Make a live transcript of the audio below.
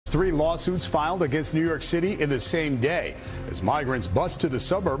3 lawsuits filed against New York City in the same day as migrants bus to the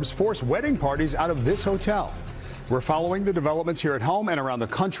suburbs force wedding parties out of this hotel. We're following the developments here at home and around the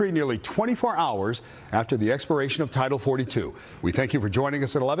country nearly 24 hours after the expiration of Title 42. We thank you for joining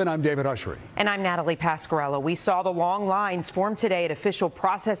us at 11. I'm David Ushery. And I'm Natalie Pasquarello. We saw the long lines form today at official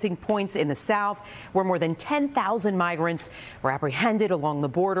processing points in the South, where more than 10,000 migrants were apprehended along the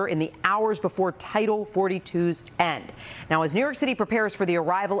border in the hours before Title 42's end. Now, as New York City prepares for the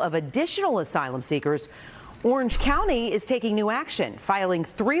arrival of additional asylum seekers, Orange County is taking new action, filing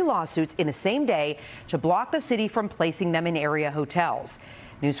 3 lawsuits in the same day to block the city from placing them in area hotels.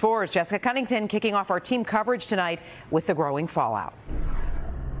 News 4's Jessica Cunnington kicking off our team coverage tonight with the growing fallout.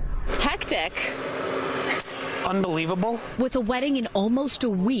 Hectic. Unbelievable. With a wedding in almost a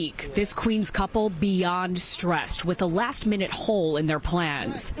week, this Queens couple beyond stressed with a last-minute hole in their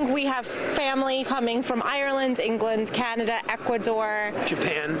plans. We have family coming from Ireland, England, Canada, Ecuador,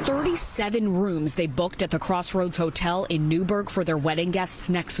 Japan. 37 rooms they booked at the Crossroads Hotel in Newburgh for their wedding guests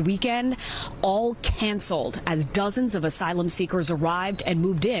next weekend, all canceled as dozens of asylum seekers arrived and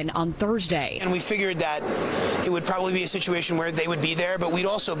moved in on Thursday. And we figured that it would probably be a situation where they would be there, but we'd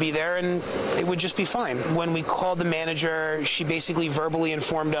also be there, and it would just be fine. When we called the manager, she basically verbally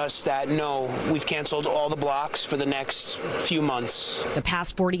informed us that no, we've canceled all the blocks for the next few months. The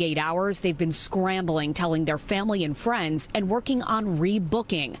past 48 hours, they've been scrambling, telling their family and friends and working on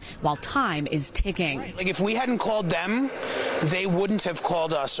rebooking while time is ticking. Like, if we hadn't called them, they wouldn't have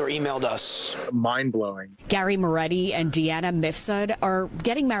called us or emailed us. Mind-blowing. Gary Moretti and Deanna Mifsud are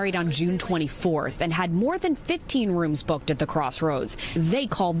getting married on June 24th and had more than 15 rooms booked at the Crossroads. They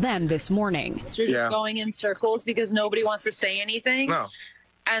called them this morning. You're just going in circles because nobody wants to say anything. No.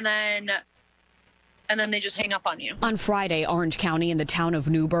 And then they just hang up on you. On Friday, Orange County and the town of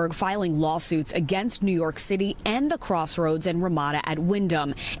Newburgh filing lawsuits against New York City and the Crossroads and Ramada at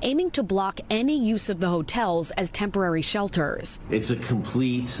Wyndham, aiming to block any use of the hotels as temporary shelters. It's a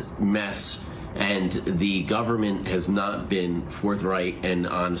complete mess, and the government has not been forthright and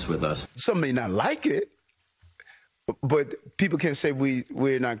honest with us. Some may not like it, but people can't say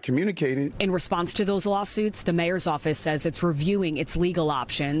we're not communicating. In response to those lawsuits, the mayor's office says it's reviewing its legal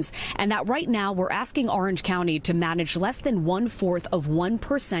options and that right now we're asking Orange County to manage less than 1/4 of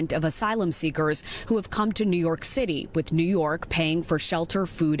 1% of asylum seekers who have come to New York City, with New York paying for shelter,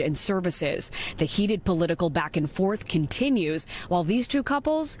 food, and services. The heated political back and forth continues while these two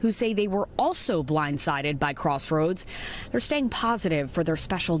couples, who say they were also blindsided by Crossroads, they're staying positive for their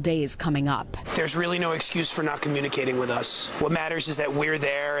special days coming up. There's really no excuse for not communicating with us. What matters is that we're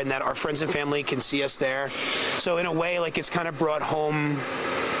there and that our friends and family can see us there. So in a way, like, it's kind of brought home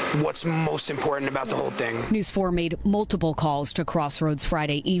what's most important about the whole thing. News 4 made multiple calls to Crossroads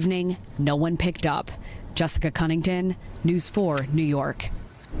Friday evening. No one picked up. Jessica Cunnington, News 4, New York.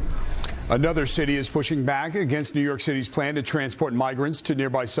 Another city is pushing back against New York City's plan to transport migrants to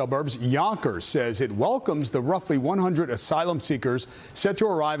nearby suburbs. Yonkers says it welcomes the roughly 100 asylum seekers set to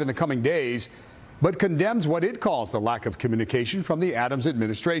arrive in the coming days, but condemns what it calls the lack of communication from the Adams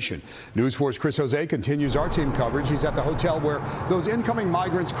administration. News 4's Chris Jose continues our team coverage. He's at the hotel where those incoming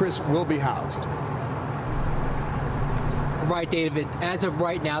migrants, Chris, will be housed. Right, David. As of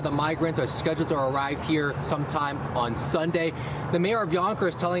right now, the migrants are scheduled to arrive here sometime on Sunday. The mayor of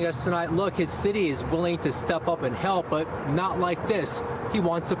Yonkers telling us tonight, look, his city is willing to step up and help, but not like this. He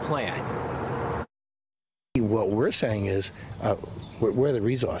wants a plan. What we're saying is, where are the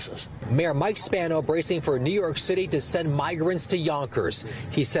resources? Mayor Mike Spano bracing for New York City to send migrants to Yonkers.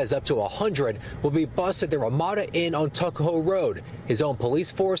 He says up to 100 will be bused at the Ramada Inn on Tuckahoe Road. His own police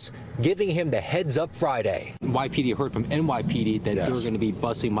force giving him the heads up Friday. YPD heard from NYPD that they're going to be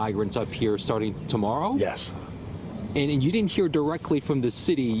busing migrants up here starting tomorrow? Yes. And you didn't hear directly from the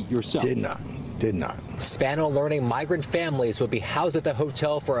city yourself? Did not. Spano learning migrant families will be housed at the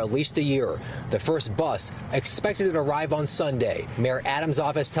hotel for at least a year. The first bus expected to arrive on Sunday. Mayor Adams'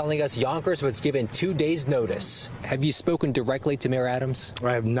 office telling us Yonkers was given 2 days' notice. Have you spoken directly to Mayor Adams?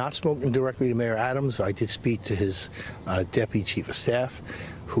 I have not spoken directly to Mayor Adams. I did speak to his deputy chief of staff,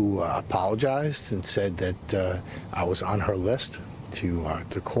 who apologized and said that I was on her list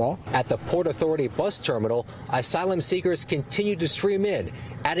to call. At the Port Authority bus terminal, asylum seekers continue to stream in,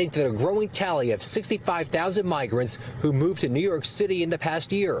 adding to the growing tally of 65,000 migrants who moved to New York City in the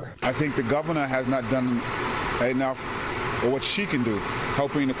past year. I think the governor has not done enough or what she can do,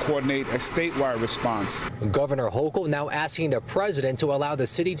 helping to coordinate a statewide response. Governor Hochul now asking the president to allow the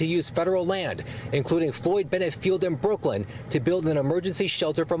city to use federal land, including Floyd Bennett Field in Brooklyn, to build an emergency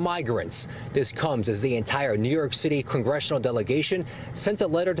shelter for migrants. This comes as the entire New York City congressional delegation sent a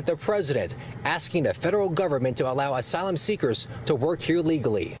letter to the president asking the federal government to allow asylum seekers to work here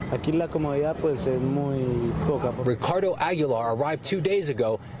legally. Ricardo Aguilar arrived 2 days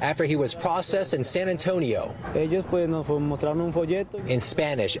ago after he was processed in San Antonio. In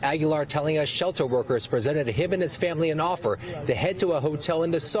Spanish, Aguilar telling us shelter workers presented him and his family an offer to head to a hotel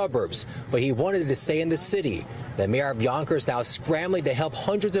in the suburbs, but he wanted to stay in the city. The mayor of Yonkers now scrambling to help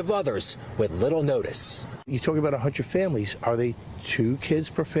hundreds of others with little notice. You talk about 100 families. Are they 2 kids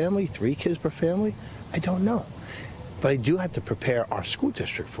per family, 3 kids per family? I don't know. But I do have to prepare our school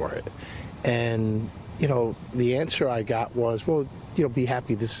district for it. And, you know, the answer I got was, well, you know, be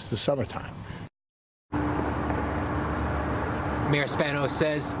happy this is the summertime. Mayor Spano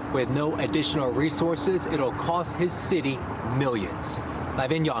says with no additional resources, it'll cost his city millions.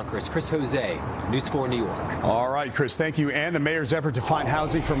 Live in Yonkers, Chris Jose, News 4 New York. All right, Chris, thank you. And the mayor's effort to find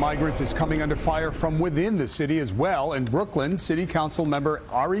housing for migrants is coming under fire from within the city as well. In Brooklyn, City Council member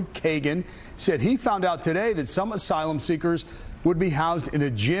Ari Kagan said he found out today that some asylum seekers would be housed in a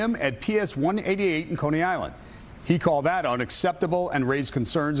gym at PS 188 in Coney Island. He called that unacceptable and raised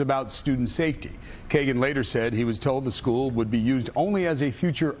concerns about student safety. Kagan later said he was told the school would be used only as a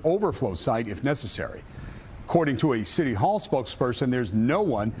future overflow site if necessary. According to a City Hall spokesperson, there's no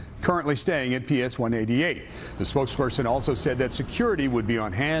one currently staying at PS 188. The spokesperson also said that security would be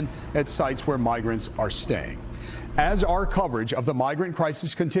on hand at sites where migrants are staying. As our coverage of the migrant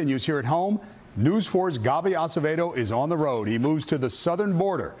crisis continues here at home, News 4's Gabi Acevedo is on the road. He moves to the southern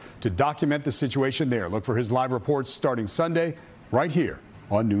border to document the situation there. Look for his live reports starting Sunday right here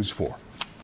on News 4.